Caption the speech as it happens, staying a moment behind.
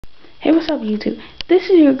Hey, what's up YouTube? This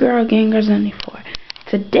is your girl Ganger74.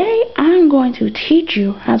 Today I'm going to teach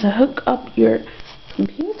you how to hook up your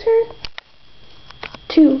computer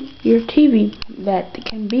to your TV that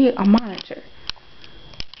can be a monitor.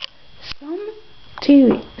 Some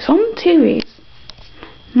TVs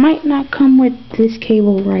might not come with this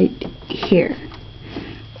cable right here.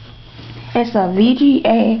 It's a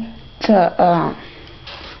VGA to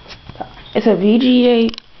it's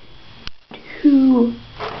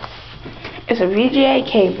a VGA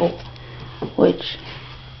cable, which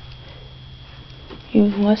you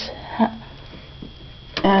must have,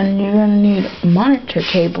 and you're gonna need a monitor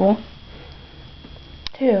cable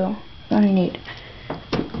too. You're gonna need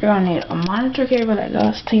a monitor cable that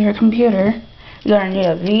goes to your computer. You're gonna need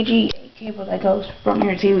a VGA cable that goes from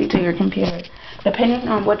your TV to your computer. Depending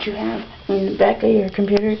on what you have in the back of your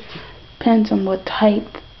computer, depends on what type.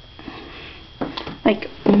 Like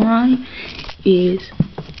mine is,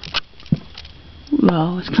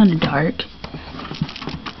 well, it's kind of dark.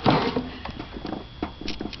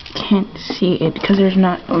 Can't see it because there's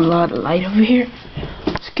not a lot of light over here.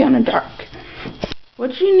 It's kind of dark.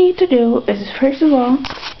 What you need to do is, first of all,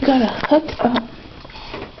 you gotta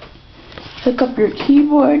hook up your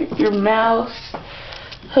keyboard, your mouse,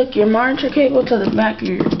 hook your monitor cable to the back of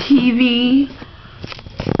your TV,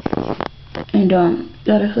 and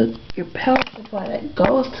gotta hook your power supply that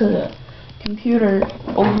goes to the computer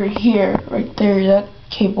over here, right there, that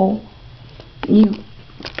cable. You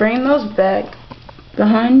bring those back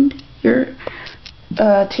behind your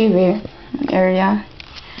TV area,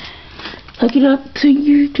 hook it up to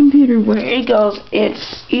your computer where it goes.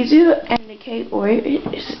 It's easy to indicate where it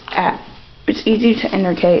is at. It's easy to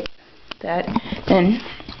indicate that. Then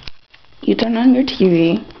you turn on your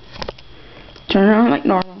TV, turn it on like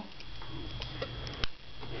normal.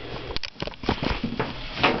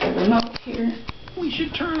 Remote here. We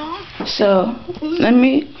should turn off. So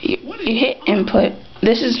you hit input.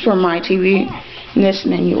 This is for my TV, and this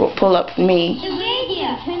menu will pull up for me. The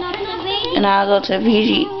radio. Turn on the radio. And I'll go to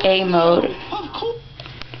VGA mode.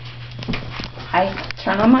 I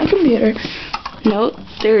turn on my computer. Note,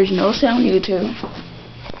 there is no sound, YouTube.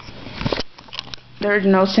 There is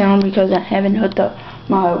no sound because I haven't hooked up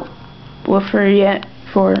my woofer yet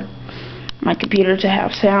for my computer to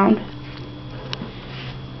have sound.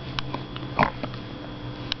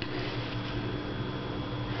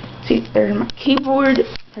 See, there's my keyboard,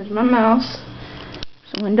 there's my mouse.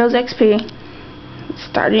 So Windows XP, it's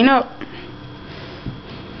starting up.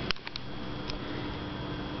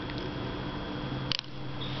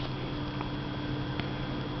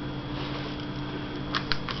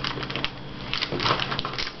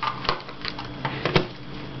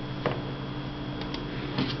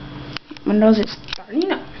 Windows is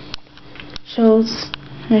starting up. It shows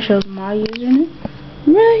my username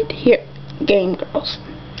right here, Game Girls.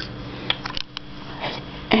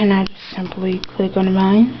 And I just simply click on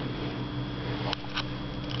mine.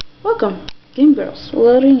 Welcome, Game Girls.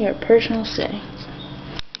 Loading your personal settings.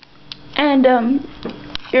 And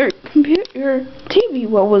your TV,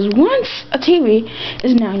 what was once a TV,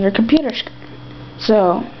 is now your computer screen.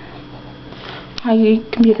 So I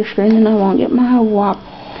get computer screen, and I won't get my WAP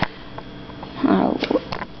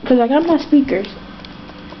because I got my speakers.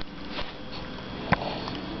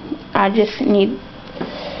 I just need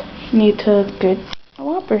to get a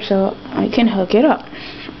Whopper so I can hook it up.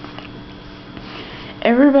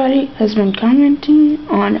 Everybody has been commenting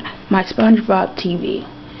on my SpongeBob TV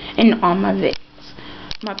and on my videos.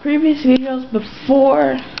 My previous videos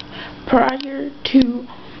prior to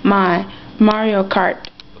my Mario Kart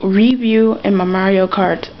review and my Mario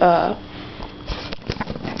Kart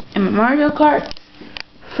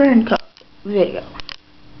friend code video.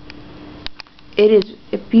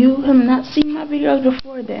 If you have not seen my videos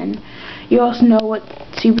before, then you also know what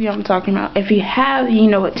TV I'm talking about. If you have, you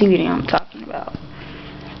know what TV I'm talking about.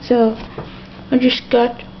 So I just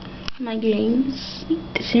got my games,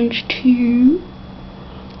 The Sims 2,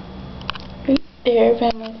 right there,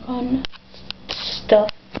 Family Fun stuff,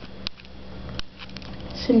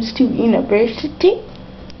 Sims 2 University.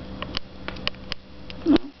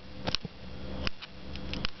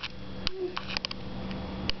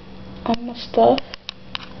 All my stuff.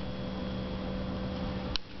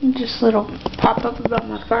 Just little pop-up about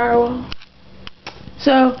my firewall.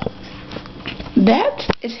 So that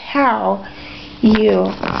is how you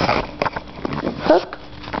hook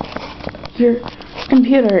your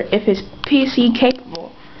computer, if it's PC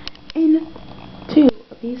capable, into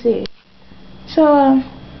a PC. So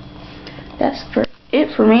that's it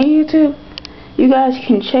for me, YouTube. You guys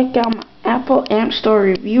can check out my Apple App Store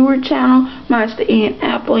reviewer channel. Mine's the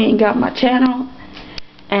Apple ain't got my channel.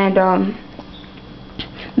 And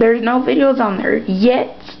there's no videos on there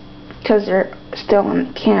yet because they're still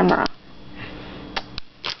on camera,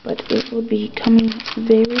 but it will be coming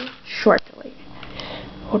very shortly.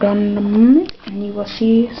 Hold on a moment and you will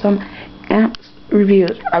see some apps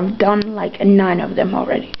reviews. I've done like 9 of them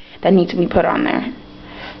already that need to be put on there,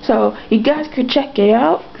 so you guys could check it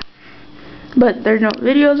out, but there's no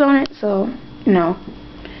videos on it, so you know,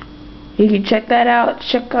 you can check that out.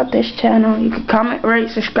 Check out this channel. You can comment, rate,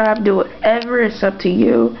 subscribe, do whatever. It's up to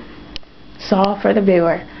you. It's all for the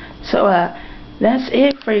viewer. So that's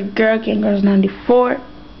it for your girl King Girls 94.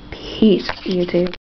 Peace, YouTube.